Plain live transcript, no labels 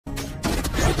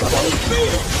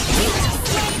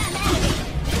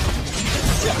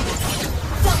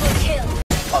Double kill.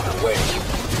 Other way.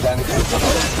 Then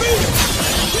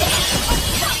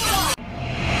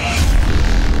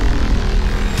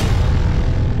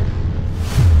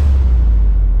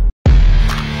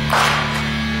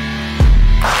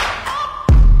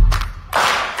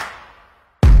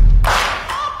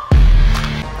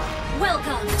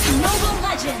Welcome to Mobile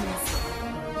Legends!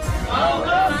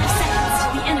 5 seconds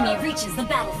till the enemy reaches the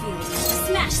battlefield.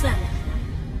 Smash them!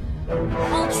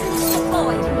 All troops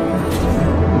deployed!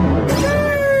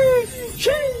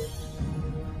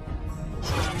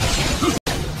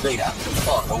 Beta,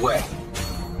 on the way.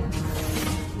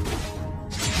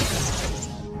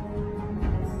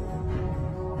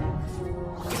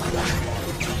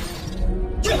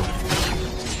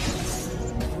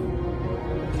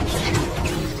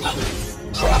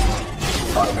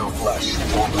 Trapped. By no flesh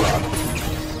or blood.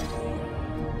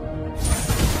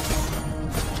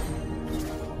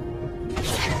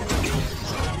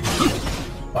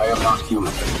 I am not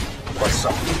human, but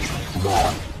something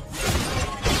more.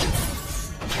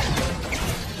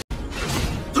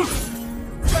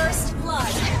 First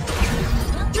blood!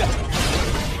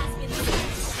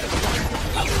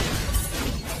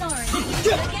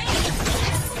 Sorry.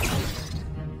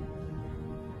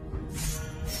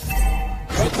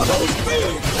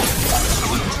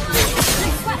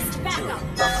 Request backup!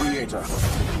 The creator.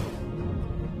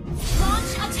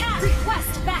 Launch attack!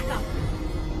 Request backup!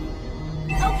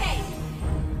 Okay.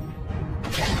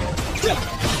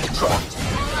 Trapped.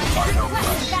 By no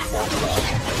flesh or blood.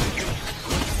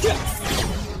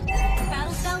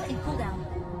 Battle spell in cooldown.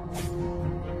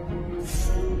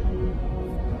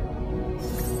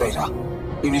 Beta,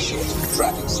 initiate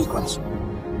tracking sequence.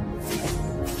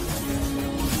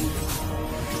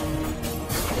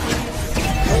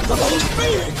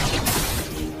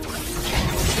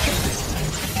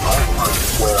 I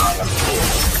find where I am here.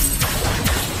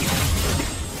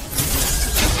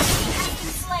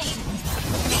 Slain.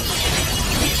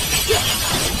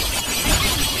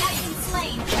 Has been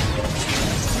slain.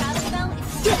 Battle spell in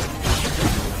cooldown.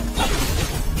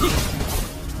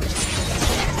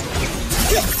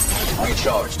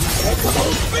 Recharged.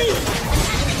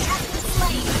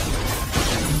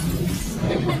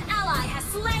 An ally has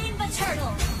slain the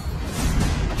turtle.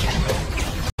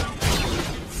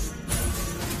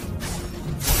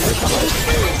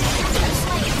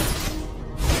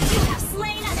 You have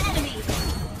slain an enemy.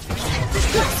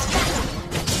 Request backup.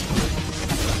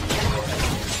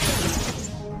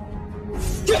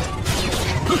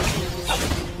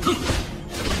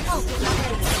 Help is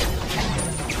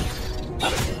ready.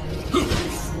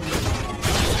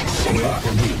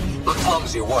 The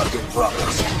clumsy work in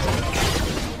progress.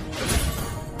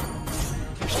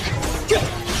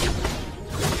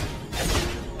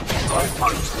 I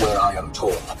fight where I am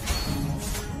told.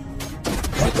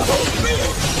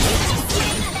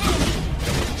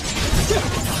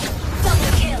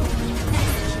 Double kill.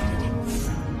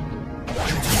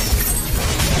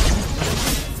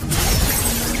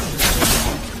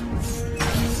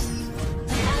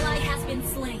 An ally has been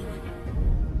slain.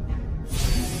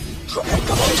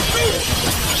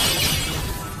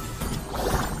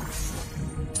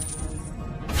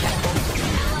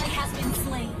 Ally has been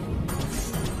slain.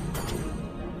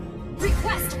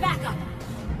 Request backup.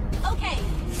 Okay.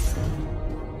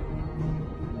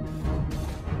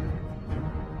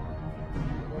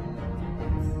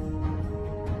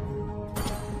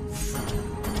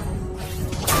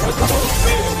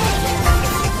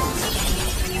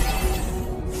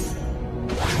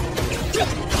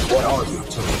 What are you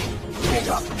to me?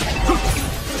 Beta.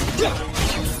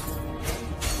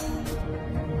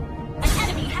 An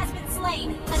enemy has been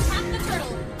slain. Attack the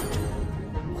turtle.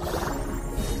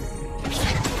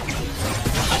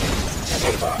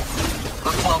 Saber. The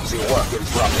clumsy work in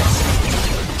progress.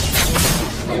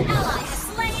 An ally has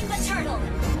slain the turtle.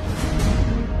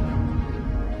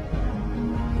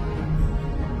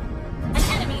 An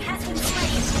enemy has been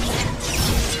slain.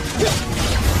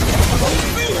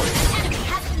 An enemy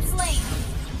has been slain.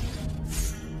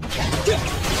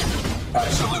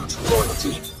 Absolute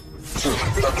loyalty to the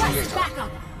Request creator.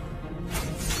 backup.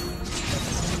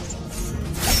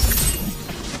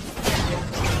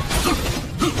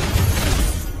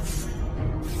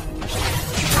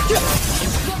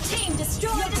 Your team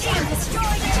destroyed the turret.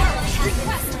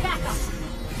 Request backup.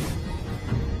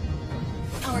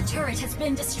 Our turret has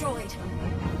been destroyed.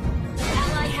 An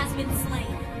ally has been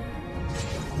slain.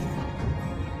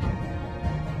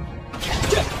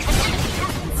 An enemy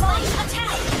has been slain.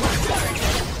 Attack!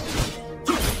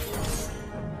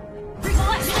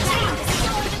 Request attack!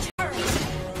 Destroy the turret!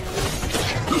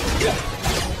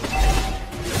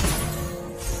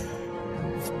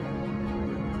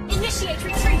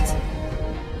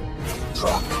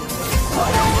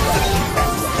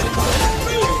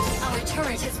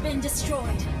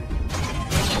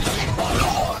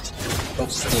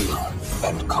 of steel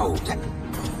and code.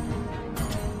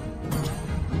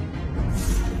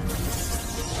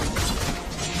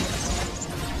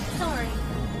 Sorry.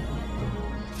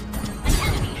 An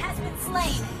enemy has been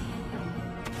slain.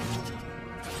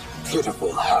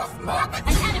 Pitiful half-Mac.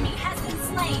 An enemy has been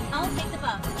slain. I'll take the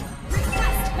buff.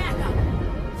 Request backup.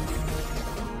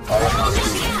 I am not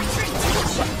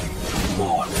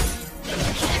more.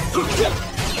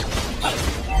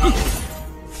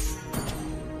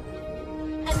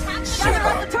 Attack Shadow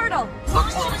of the Turtle. A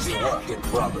clumsy work in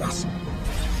progress.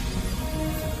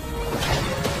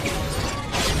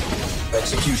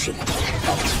 Execution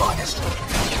at its finest.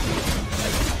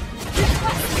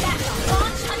 Request backup.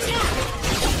 Launch attack.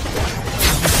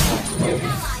 Your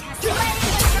ally has slain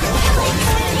the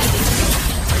enemy.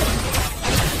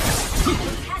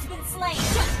 Has been slain.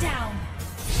 Shut down.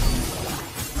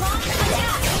 Launch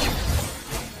attack.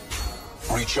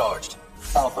 Recharged.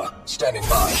 Alpha, standing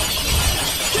by.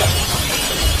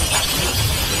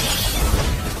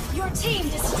 Your team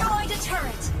destroyed a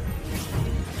turret.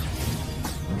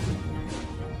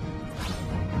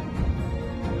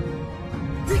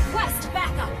 Request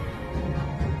backup.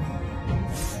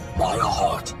 By a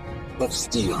heart of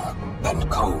steel and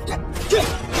code.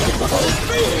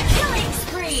 Killing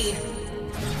spree.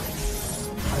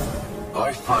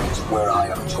 I fight where I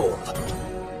am told.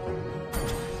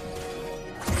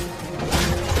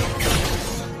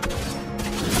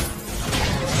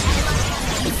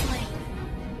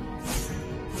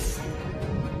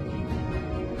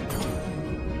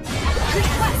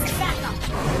 Request backup.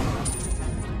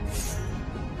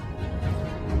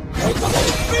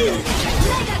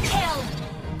 Mega kill.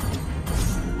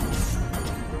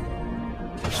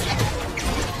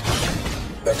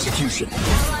 Execution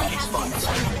Ally at its has been finest.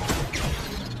 slain.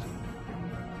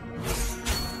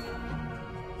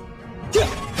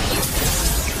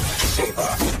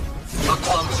 Saber. A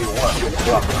clumsy work in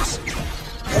progress.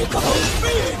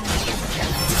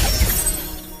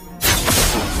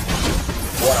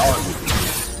 What are you?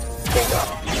 Bingo.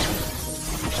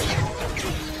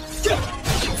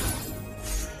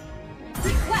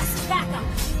 Request backup.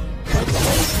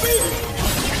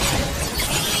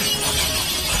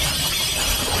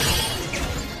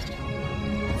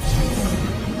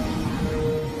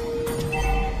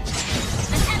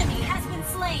 An enemy has been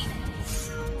slain.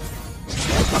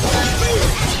 An enemy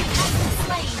has been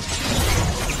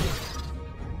slain.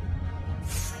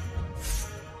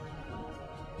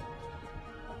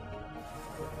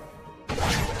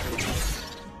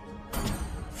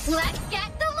 Let's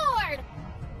get the Lord!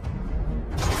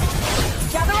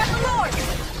 Gather up the Lord!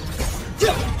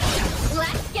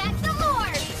 Let's get the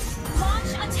Lord!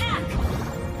 Launch attack!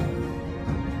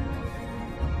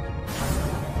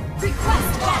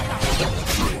 Request backup!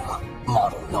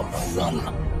 Model number 1.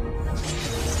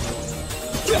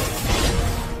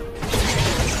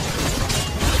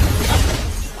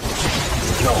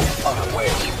 No other way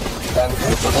than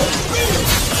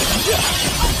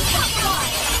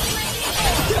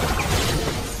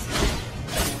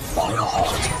by a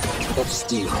heart of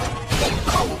steel and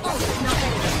cold.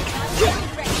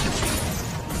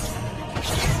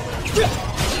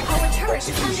 Our turret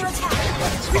is under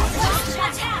attack!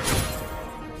 Launch attack!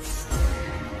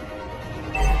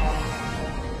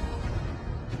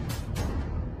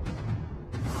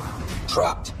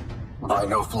 Trapped by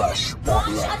no flesh or Launch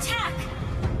blood. attack!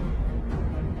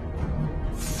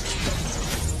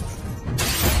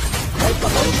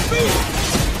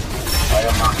 I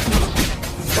am not human,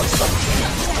 but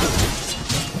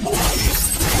something.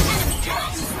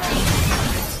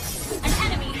 An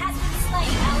enemy has been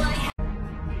slain. Ally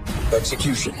has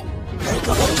Execution.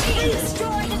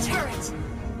 destroyed the turret.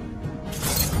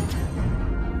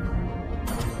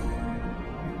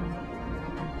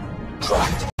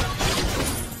 Trapped.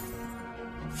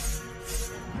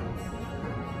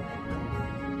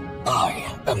 I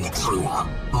am the true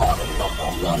model number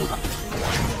 1.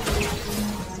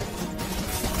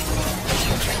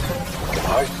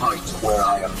 I fight where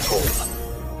I am told.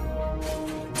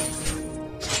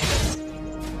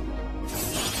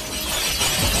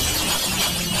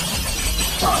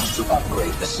 Time to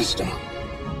upgrade the system.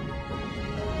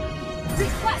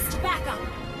 Request backup.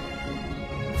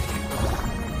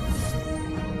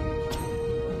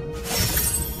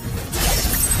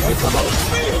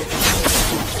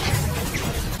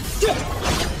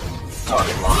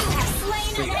 Target You locked. have slain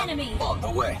an Freedom enemy. on the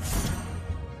way.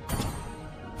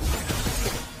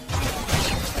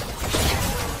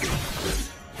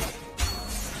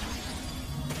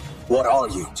 What are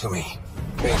you to me?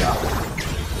 Beta.